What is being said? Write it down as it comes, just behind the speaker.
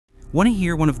Want to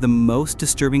hear one of the most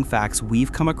disturbing facts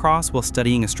we've come across while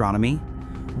studying astronomy?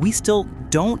 We still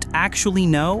don't actually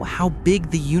know how big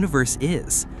the universe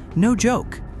is. No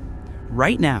joke.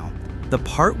 Right now, the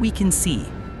part we can see,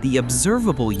 the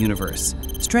observable universe,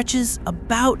 stretches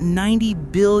about 90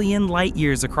 billion light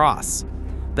years across.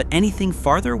 But anything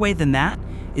farther away than that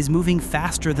is moving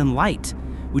faster than light,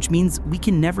 which means we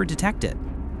can never detect it.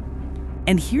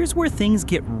 And here's where things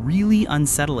get really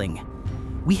unsettling.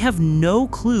 We have no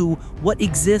clue what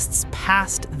exists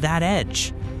past that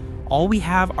edge. All we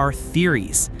have are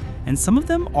theories, and some of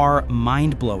them are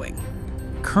mind-blowing.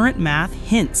 Current math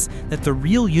hints that the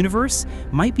real universe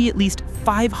might be at least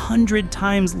 500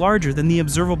 times larger than the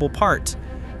observable part,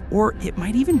 or it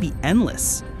might even be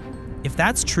endless. If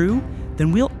that's true,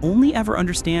 then we'll only ever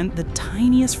understand the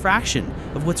tiniest fraction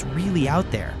of what's really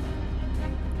out there.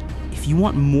 If you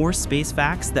want more space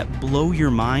facts that blow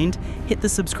your mind, hit the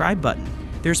subscribe button.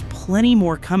 There's plenty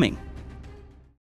more coming.